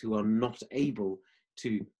those who are not able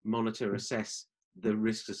to monitor, assess the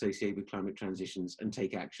risks associated with climate transitions and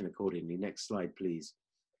take action accordingly. Next slide, please.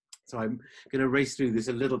 So I'm going to race through this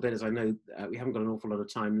a little bit, as I know we haven't got an awful lot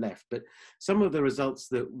of time left, but some of the results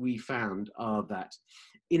that we found are that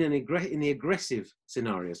in the aggressive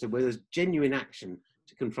scenario, so where there's genuine action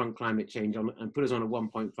to confront climate change and put us on a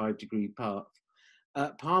 1.5 degree path,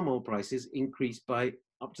 palm oil prices increased by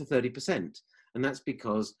up to 30%. And that's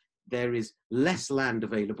because there is less land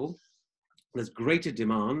available, there's greater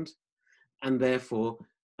demand, and therefore,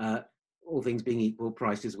 all things being equal,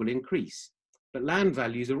 prices will increase. But land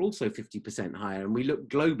values are also 50% higher. And we look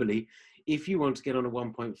globally, if you want to get on a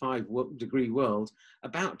 1.5 degree world,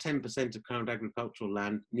 about 10% of current agricultural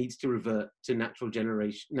land needs to revert to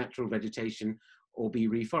natural vegetation or be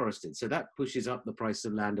reforested. So that pushes up the price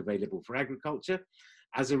of land available for agriculture.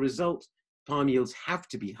 As a result, palm yields have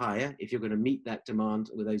to be higher if you're going to meet that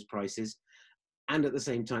demand with those prices. And at the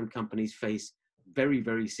same time, companies face very,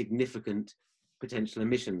 very significant potential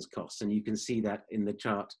emissions costs. And you can see that in the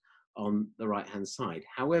chart on the right-hand side.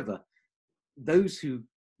 However, those who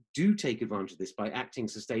do take advantage of this by acting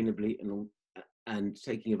sustainably and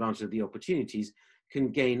taking advantage of the opportunities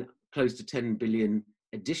can gain close to 10 billion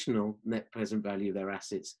additional net present value of their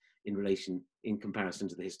assets in comparison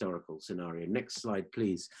to the historical scenario. Next slide,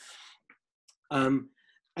 please. And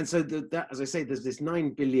so as I say, there's this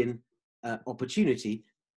 9 billion opportunity,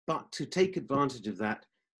 but to take advantage of that,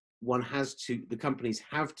 the companies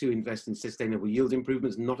have to invest in sustainable yield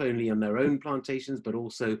improvements, not only on their own plantations, but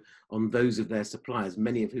also on those of their suppliers,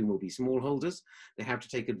 many of whom will be smallholders. They have to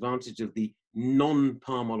take advantage of the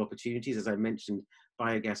non-palm oil opportunities, as I mentioned,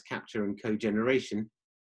 biogas capture and cogeneration,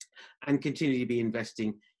 and continue to be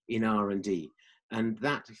investing in R&D. And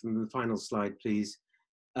that, from the final slide, please,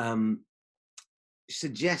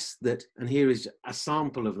 suggests that, and here is a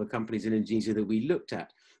sample of the companies in Indonesia that we looked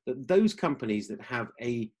at, that those companies that have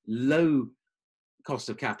a low cost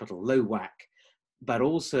of capital, low WACC, but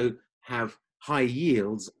also have high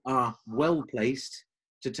yields are well placed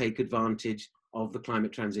to take advantage of the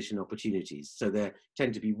climate transition opportunities. So they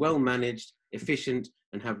tend to be well managed, efficient,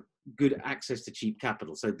 and have good access to cheap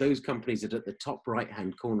capital. So those companies that are at the top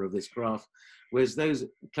right-hand corner of this graph, whereas those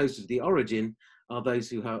closer to the origin are those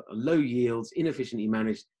who have low yields, inefficiently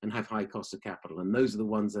managed, and have high costs of capital. And those are the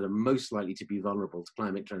ones that are most likely to be vulnerable to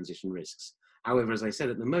climate transition risks. However, as I said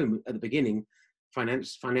at the beginning,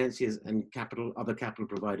 financiers and other capital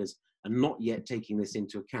providers are not yet taking this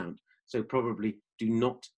into account. So probably do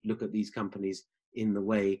not look at these companies in the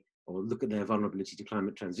way, or look at their vulnerability to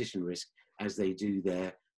climate transition risk as they do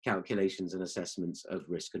their calculations and assessments of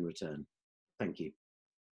risk and return. Thank you.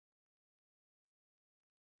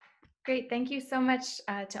 Great, thank you so much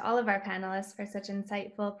to all of our panelists for such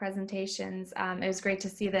insightful presentations. It was great to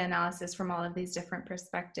see the analysis from all of these different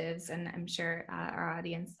perspectives, and I'm sure our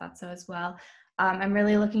audience thought so as well. I'm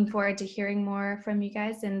really looking forward to hearing more from you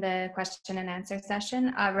guys in the question and answer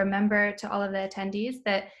session. Remember to all of the attendees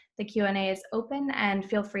that the Q&A is open, and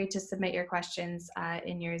feel free to submit your questions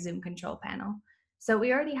in your Zoom control panel. So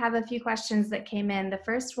we already have a few questions that came in. The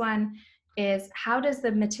first one is, how does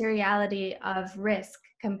the materiality of risk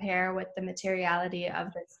compare with the materiality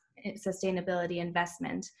of this sustainability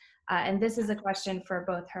investment? And this is a question for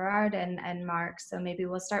both Gerard and Mark, so maybe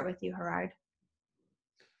we'll start with you, Gerard.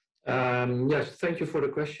 Yes, thank you for the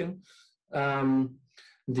question.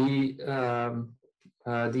 The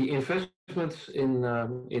investments in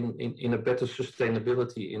a better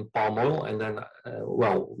sustainability in palm oil, and then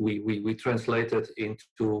well, we translate it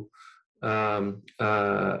into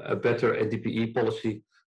a better NDPE policy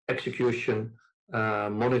execution,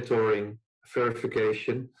 monitoring,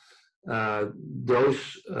 verification. We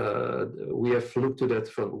have looked at that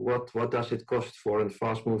from what does it cost for a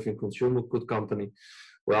fast-moving consumer good company.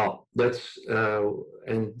 Well, that's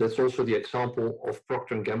also the example of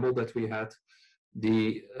Procter & Gamble that we had.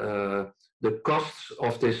 The costs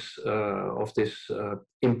of this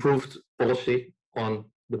improved policy on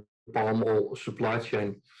the palm oil supply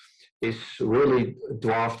chain is really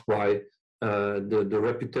dwarfed by the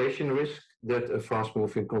reputation risk that a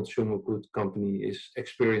fast-moving consumer good company is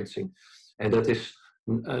experiencing, and that is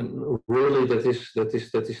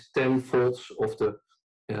tenfold of the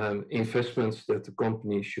investments that the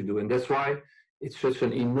company should do, and that's why it's such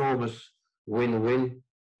an enormous win-win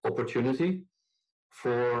opportunity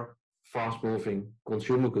for fast-moving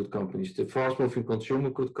consumer good companies. The fast-moving consumer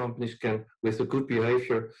good companies can, with the good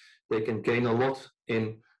behavior, they can gain a lot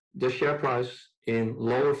in the share price, in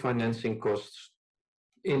lower financing costs,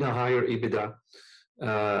 in a higher EBITDA,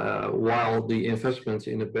 while the investments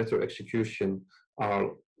in a better execution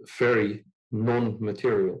are very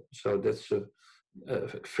non-material. So that's a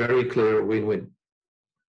very clear win-win.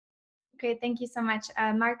 Great, thank you so much.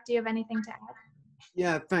 Mark, do you have anything to add?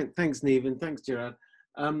 Yeah, thanks, Niamh, and thanks, Gerard.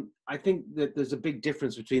 I think that there's a big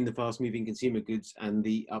difference between the fast-moving consumer goods and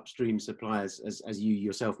the upstream suppliers, as you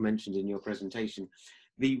yourself mentioned in your presentation.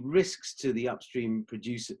 The risks to the upstream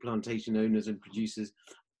plantation owners and producers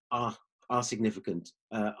are significant,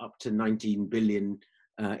 up to 19 billion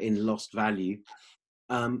in lost value.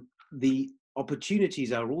 The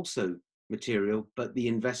opportunities are also material, but the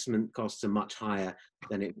investment costs are much higher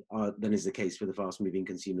than is the case for the fast-moving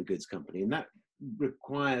consumer goods company, and that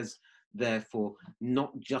requires, therefore,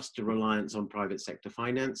 not just a reliance on private sector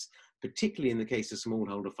finance, particularly in the case of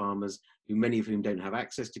smallholder farmers, many of whom don't have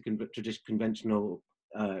access to conventional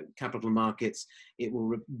capital markets. It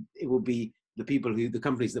will be the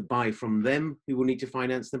companies that buy from them who will need to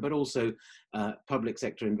finance them, but also public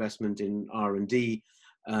sector investment in R&D,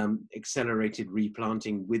 accelerated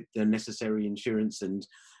replanting with the necessary insurance and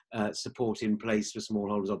support in place for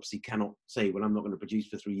smallholders. Obviously cannot say, well, I'm not going to produce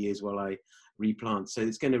for 3 years while I replant. So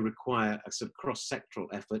it's going to require a sort of cross-sectoral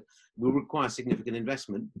effort, will require significant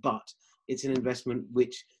investment, but it's an investment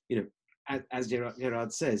which, as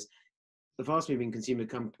Gerard says, the fast-moving consumer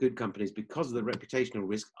good companies, because of the reputational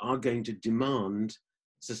risk, are going to demand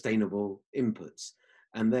sustainable inputs.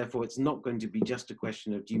 And therefore, it's not going to be just a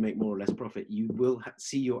question of do you make more or less profit. You will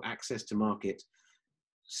see your access to market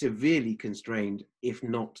severely constrained, if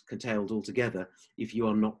not curtailed altogether, if you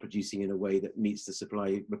are not producing in a way that meets the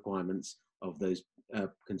supply requirements of those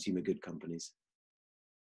consumer good companies.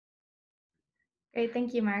 Great,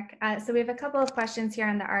 thank you, Mark. So we have a couple of questions here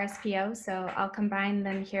on the RSPO, so I'll combine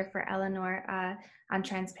them here for Eleanor on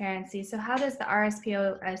transparency. So how does the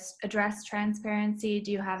RSPO address transparency?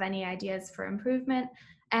 Do you have any ideas for improvement?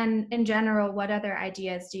 And in general, what other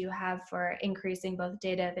ideas do you have for increasing both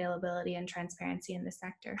data availability and transparency in the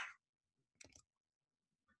sector?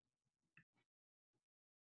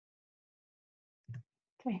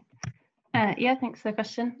 Okay. Yeah, thanks for the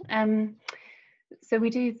question. So we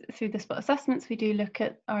do, through the SPOT assessments, we do look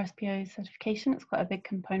at RSPO certification. It's quite a big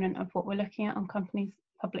component of what we're looking at on companies'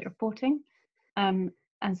 public reporting. And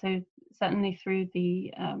so certainly through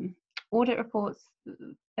the audit reports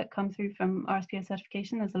that come through from RSPO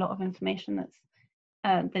certification, there's a lot of information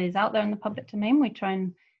that is out there in the public domain. We try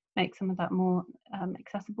and make some of that more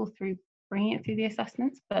accessible through bringing it through the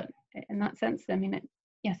assessments. But in that sense, I mean,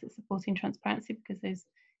 yes, it's supporting transparency because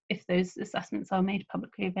if those assessments are made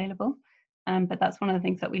publicly available. But that's one of the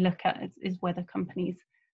things that we look at is whether companies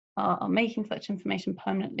are making such information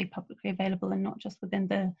permanently publicly available and not just within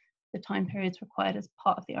the time periods required as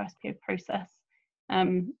part of the RSPO process.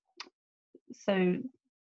 So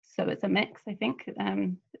it's a mix, I think.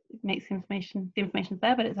 It makes the information's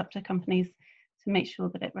there, but it's up to companies to make sure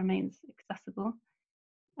that it remains accessible.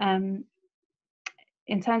 In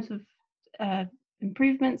terms of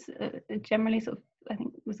improvements, generally, sort of, I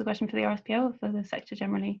think was the question for the RSPO or for the sector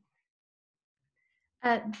generally?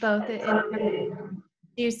 Both.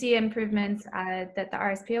 Do you see improvements that the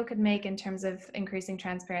RSPO could make in terms of increasing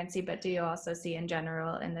transparency, but do you also see in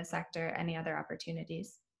general in the sector any other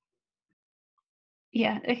opportunities?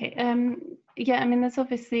 Yeah, okay. Yeah, I mean, there's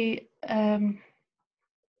obviously, I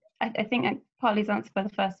think I partly is answered by the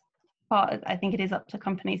first part. I think it is up to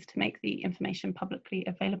companies to make the information publicly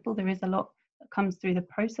available. There is a lot that comes through the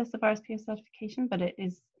process of RSPO certification, but it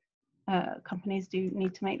is, companies do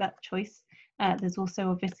need to make that choice. There's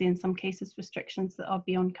also obviously in some cases restrictions that are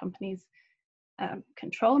beyond companies'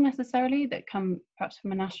 control necessarily, that come perhaps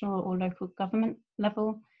from a national or local government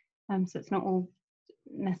level. So it's not all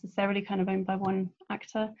necessarily kind of owned by one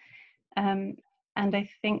actor. And I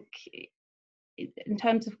think in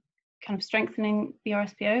terms of kind of strengthening the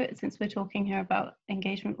RSPO, since we're talking here about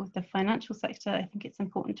engagement with the financial sector, I think it's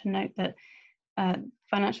important to note that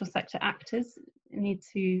financial sector actors need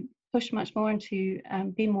to push much more and to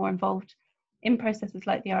be more involved in processes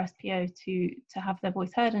like the RSPO to have their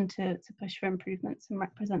voice heard and to push for improvements and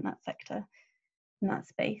represent that sector in that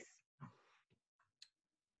space.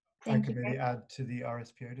 I could maybe add to the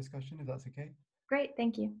RSPO discussion, if that's okay. Great,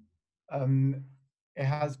 thank you. It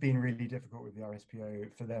has been really difficult with the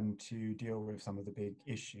RSPO for them to deal with some of the big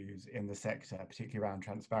issues in the sector, particularly around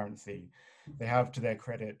transparency. They have, to their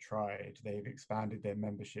credit, tried. They've expanded their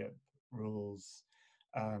membership rules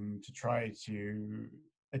to try to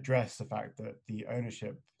address the fact that the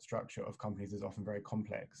ownership structure of companies is often very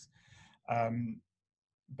complex.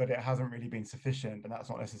 But it hasn't really been sufficient, and that's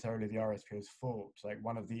not necessarily the RSPO's fault. Like,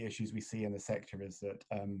 one of the issues we see in the sector is that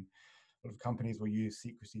a lot of companies will use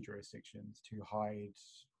secrecy jurisdictions to hide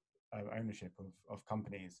ownership of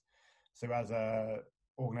companies. So as a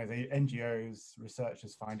organization, NGOs,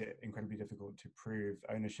 researchers find it incredibly difficult to prove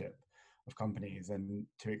ownership of companies, and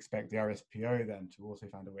to expect the RSPO then to also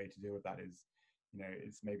find a way to deal with that is,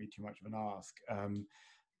 it's maybe too much of an ask.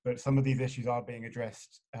 But some of these issues are being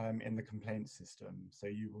addressed in the complaints system. So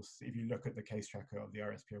you will see, if you look at the case tracker of the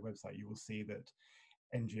RSPO website, you will see that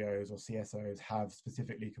NGOs or CSOs have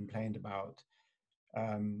specifically complained about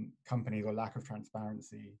companies or lack of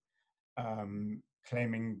transparency,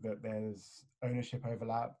 claiming that there's ownership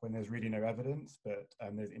overlap when there's really no evidence, but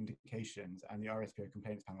there's indications, and the RSPO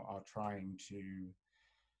complaints panel are trying to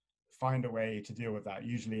find a way to deal with that.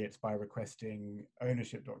 Usually it's by requesting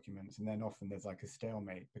ownership documents, and then often there's like a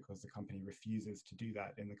stalemate because the company refuses to do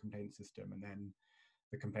that in the complaint system, and then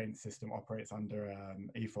the complaint system operates under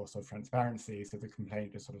ethos of transparency, so the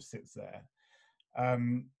complaint just sort of sits there.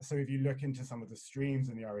 So if you look into some of the streams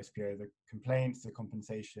in the RSPO, the complaints, the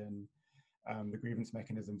compensation, the grievance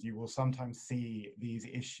mechanisms, you will sometimes see these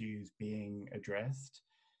issues being addressed,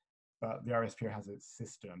 but the RSPO has its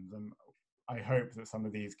systems. And I hope that some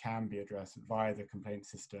of these can be addressed via the complaint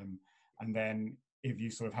system. And then if you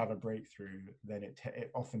sort of have a breakthrough, then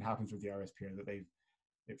it often happens with the RSPO that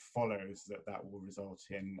it follows that will result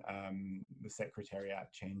in the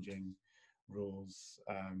Secretariat changing rules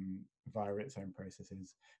via its own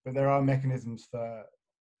processes. But there are mechanisms for,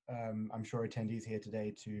 I'm sure, attendees here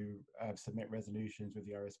today to submit resolutions with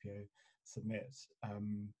the RSPO, submit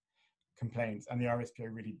complaints, and the RSPO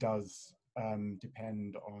really does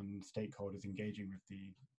depend on stakeholders engaging with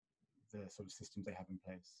the sort of systems they have in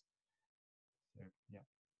place. So, yeah.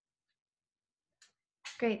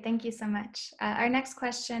 Great, thank you so much. Our next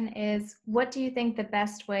question is, what do you think the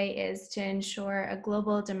best way is to ensure a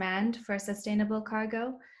global demand for sustainable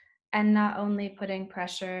cargo, and not only putting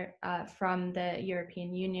pressure from the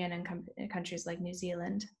European Union and countries like New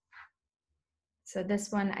Zealand? So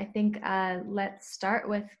this one, I think, let's start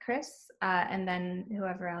with Chris, and then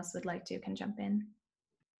whoever else would like to can jump in.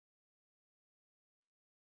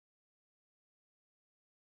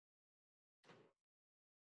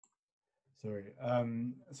 Sorry.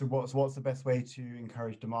 So what's the best way to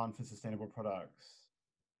encourage demand for sustainable products?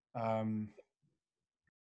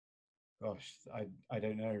 Gosh, I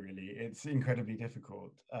don't know really. It's incredibly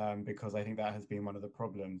difficult because I think that has been one of the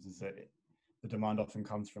problems, is that the demand often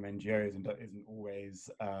comes from NGOs and isn't always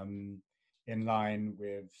in line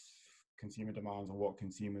with consumer demands or what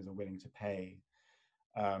consumers are willing to pay.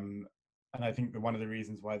 And I think that one of the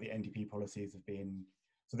reasons why the NDP policies have been,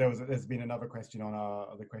 so there's been another question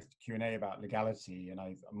on the Q&A about legality, and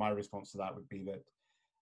my response to that would be that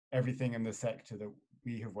everything in the sector that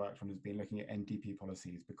we have worked on has been looking at NDP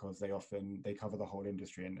policies, because they cover the whole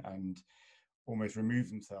industry and almost remove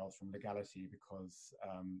themselves from legality because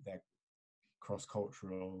they're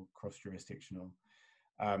cross-cultural, cross-jurisdictional.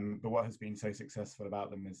 But what has been so successful about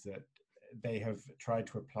them is that they have tried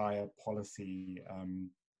to apply a policy,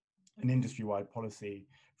 an industry-wide policy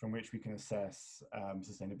from which we can assess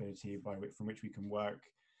sustainability, from which we can work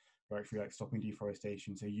through like stopping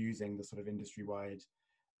deforestation. So using the sort of industry-wide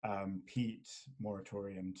peat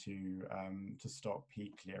moratorium to stop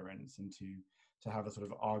peat clearance, and to have a sort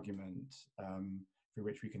of argument through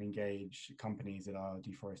which we can engage companies that are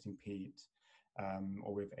deforesting peat,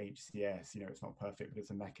 or with HCS. It's not perfect, but it's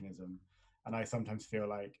a mechanism. And I sometimes feel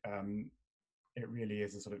like it really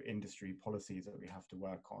is a sort of industry policies that we have to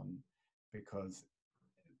work on, because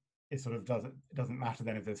it sort of doesn't matter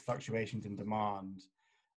then if there's fluctuations in demand,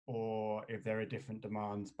 or if there are different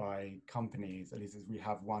demands by companies. At least as we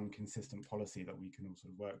have one consistent policy that we can all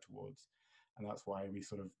sort of work towards. And that's why we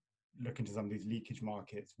sort of look into some of these leakage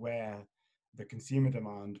markets where the consumer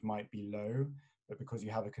demand might be low, but because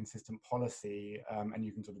you have a consistent policy, and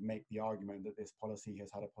you can sort of make the argument that this policy has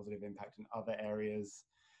had a positive impact in other areas,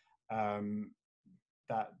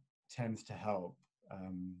 that tends to help.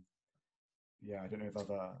 Yeah, I don't know if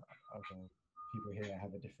other people here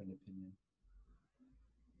have a different opinion.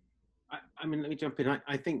 I mean, let me jump in.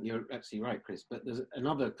 I think you're absolutely right, Chris, but there's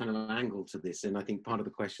another kind of angle to this. And I think part of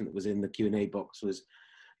the question that was in the Q&A box was,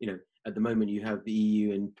 you know, at the moment you have the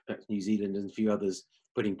EU and perhaps New Zealand and a few others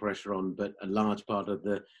putting pressure on, but a large part of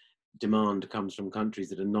the demand comes from countries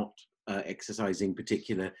that are not exercising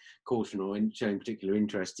particular caution or showing particular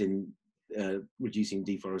interest in reducing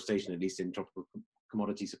deforestation, at least in tropical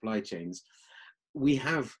commodity supply chains. We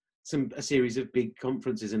have a series of big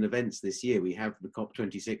conferences and events this year. We have the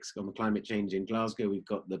COP26 on the climate change in Glasgow. We've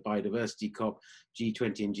got the biodiversity COP,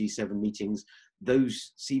 G20 and G7 meetings.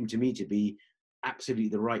 Those seem to me to be absolutely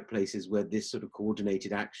the right places where this sort of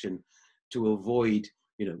coordinated action to avoid,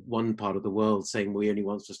 you know, one part of the world saying we only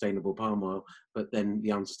want sustainable palm oil, but then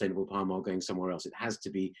the unsustainable palm oil going somewhere else. It has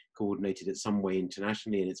to be coordinated in some way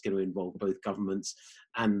internationally, and it's going to involve both governments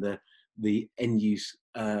and the end use,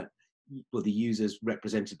 well, the users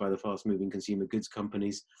represented by the fast-moving consumer goods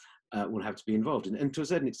companies will have to be involved. And to a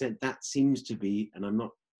certain extent, that seems to be, and I'm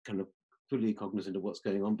not kind of fully cognizant of what's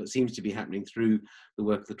going on, but seems to be happening through the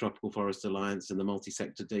work of the Tropical Forest Alliance and the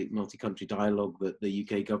multi-sector, multi-country dialogue that the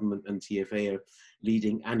UK government and TFA are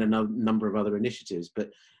leading, and a number of other initiatives. But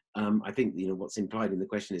I think, you know, what's implied in the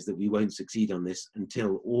question is that we won't succeed on this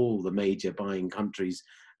until all the major buying countries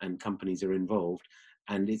and companies are involved.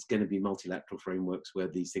 And it's going to be multilateral frameworks where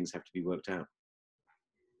these things have to be worked out.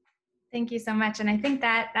 Thank you so much. And I think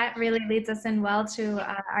that really leads us in well to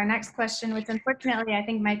our next question, which unfortunately I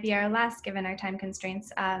think might be our last given our time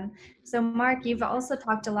constraints. So Mark, you've also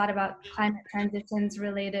talked a lot about climate transitions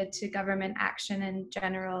related to government action in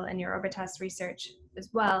general in your Orbitas research as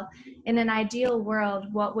well. In an ideal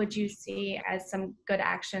world, what would you see as some good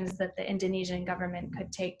actions that the Indonesian government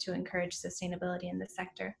could take to encourage sustainability in this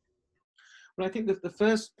sector? Well, I think that the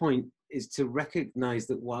first point is to recognize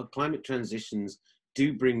that while climate transitions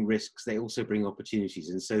do bring risks, they also bring opportunities.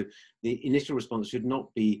 And so the initial response should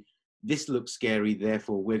not be, this looks scary,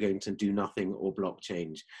 therefore we're going to do nothing or block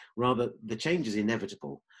change. Rather, the change is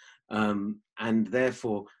inevitable. And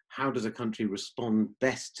therefore, how does a country respond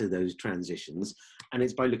best to those transitions? And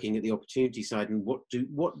it's by looking at the opportunity side and what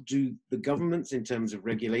do the governments in terms of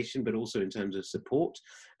regulation, but also in terms of support.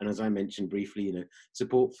 And as I mentioned briefly, you know,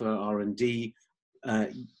 support for R&D,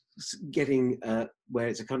 getting where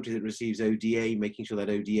it's a country that receives ODA, making sure that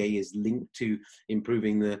ODA is linked to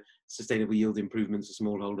improving the sustainable yield improvements of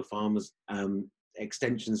smallholder farmers,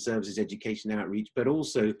 extension services, education outreach, but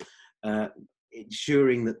also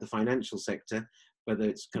ensuring that the financial sector, whether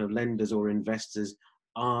it's kind of lenders or investors,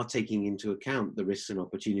 are taking into account the risks and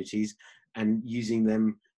opportunities and using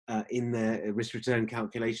them in their risk return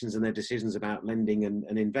calculations and their decisions about lending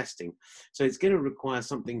and investing. So it's going to require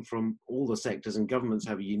something from all the sectors, and governments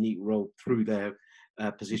have a unique role through their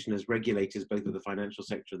position as regulators, both of the financial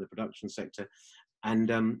sector and the production sector.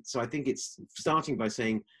 And so I think it's starting by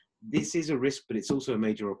saying this is a risk, but it's also a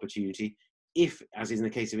major opportunity. If, as is in the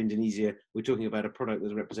case of Indonesia, we're talking about a product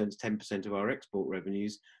that represents 10% of our export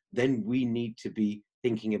revenues, then we need to be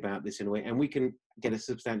thinking about this in a way, and we can get a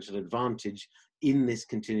substantial advantage in this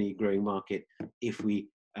continually growing market if we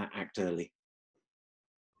act early.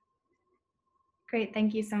 Great,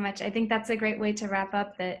 thank you so much. I think that's a great way to wrap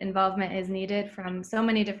up. That involvement is needed from so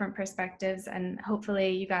many different perspectives, and hopefully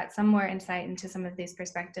you got some more insight into some of these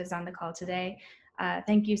perspectives on the call today.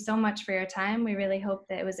 Thank you so much for your time. We really hope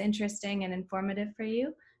that it was interesting and informative for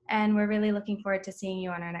you, and we're really looking forward to seeing you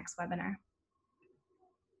on our next webinar.